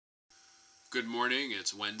Good morning.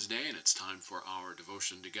 It's Wednesday and it's time for our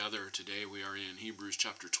devotion together. Today we are in Hebrews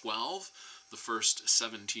chapter 12, the first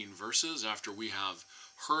 17 verses, after we have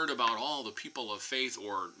heard about all the people of faith,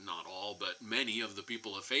 or not all, but many of the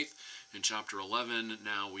people of faith in chapter 11.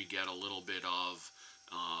 Now we get a little bit of,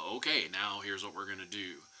 okay, now here's what we're going to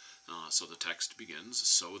do. So the text begins,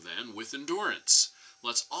 "So then, with endurance,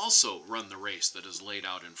 let's also run the race that is laid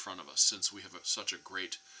out in front of us, since we have such a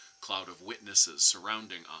great cloud of witnesses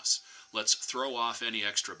surrounding us. Let's throw off any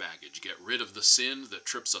extra baggage, get rid of the sin that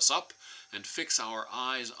trips us up, and fix our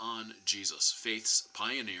eyes on Jesus, faith's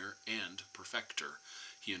pioneer and perfecter.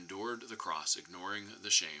 He endured the cross, ignoring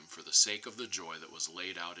the shame, for the sake of the joy that was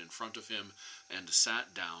laid out in front of him, and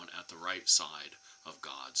sat down at the right side of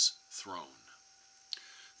God's throne."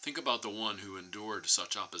 Think about the one who endured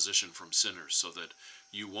such opposition from sinners so that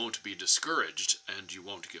you won't be discouraged and you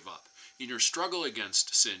won't give up. In your struggle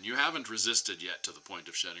against sin, you haven't resisted yet to the point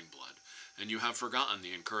of shedding blood, and you have forgotten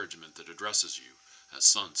the encouragement that addresses you as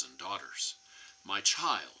sons and daughters. My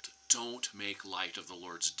child, don't make light of the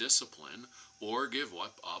Lord's discipline or give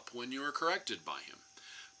up when you are corrected by him,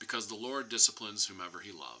 because the Lord disciplines whomever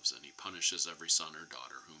he loves, and he punishes every son or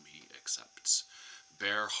daughter whom he accepts.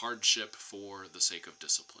 Bear hardship for the sake of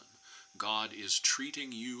discipline. God is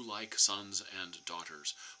treating you like sons and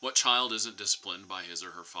daughters. What child isn't disciplined by his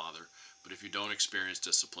or her father? But if you don't experience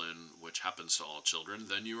discipline, which happens to all children,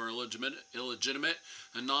 then you are illegitimate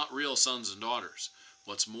and not real sons and daughters.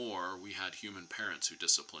 What's more, we had human parents who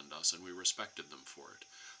disciplined us, and we respected them for it.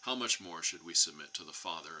 How much more should we submit to the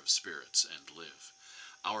Father of spirits and live?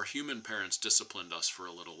 Our human parents disciplined us for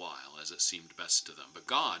a little while, as it seemed best to them. But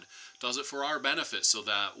God does it for our benefit, so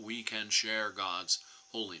that we can share God's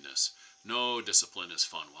holiness. No discipline is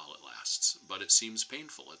fun while it lasts, but it seems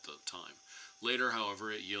painful at the time. Later,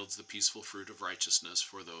 however, it yields the peaceful fruit of righteousness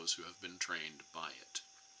for those who have been trained by it.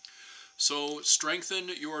 So strengthen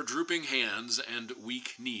your drooping hands and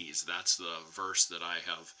weak knees. That's the verse that I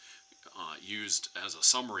have used as a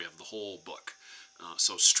summary of the whole book.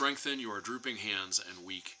 So strengthen your drooping hands and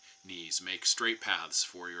weak knees. Make straight paths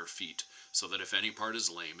for your feet, so that if any part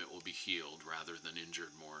is lame, it will be healed rather than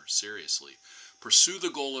injured more seriously. Pursue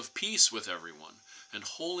the goal of peace with everyone, and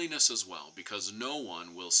holiness as well, because no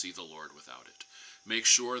one will see the Lord without it. Make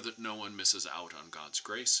sure that no one misses out on God's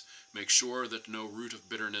grace. Make sure that no root of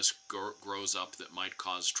bitterness grows up that might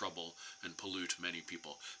cause trouble and pollute many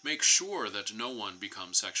people. Make sure that no one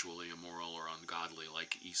becomes sexually immoral or ungodly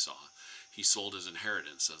like Esau. He sold his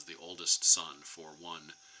inheritance as the oldest son for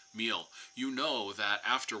one meal. You know that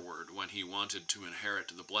afterward, when he wanted to inherit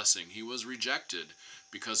the blessing, he was rejected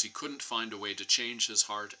because he couldn't find a way to change his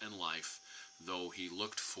heart and life, though he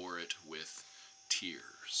looked for it with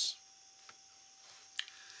tears.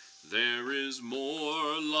 There is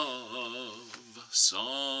more love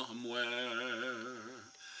somewhere.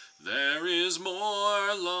 There is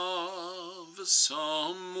more love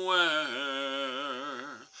somewhere.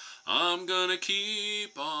 I'm gonna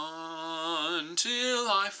keep on till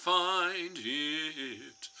I find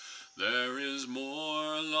it. There is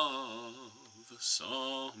more love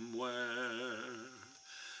somewhere.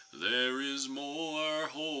 There is more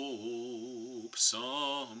hope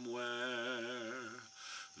somewhere.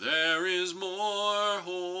 There is more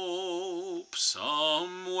hope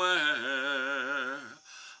somewhere.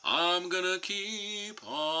 I'm gonna keep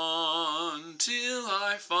on till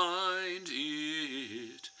I find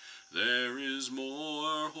it. There is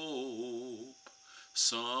more hope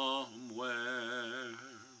somewhere.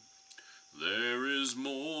 There is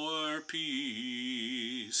more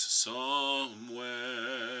peace somewhere.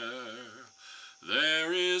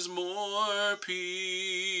 There is more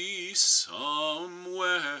peace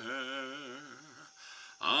somewhere.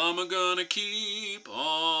 I'm gonna keep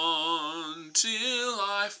on till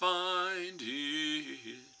I find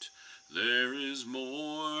it. There is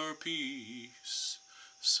more peace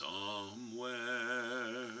somewhere.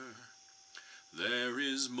 There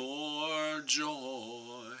is more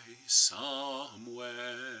joy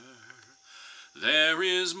somewhere. There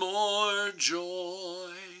is more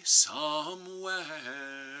joy somewhere.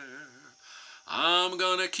 I'm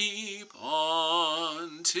gonna keep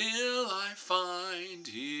on till I find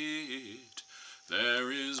it. There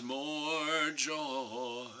is more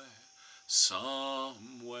joy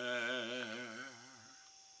somewhere.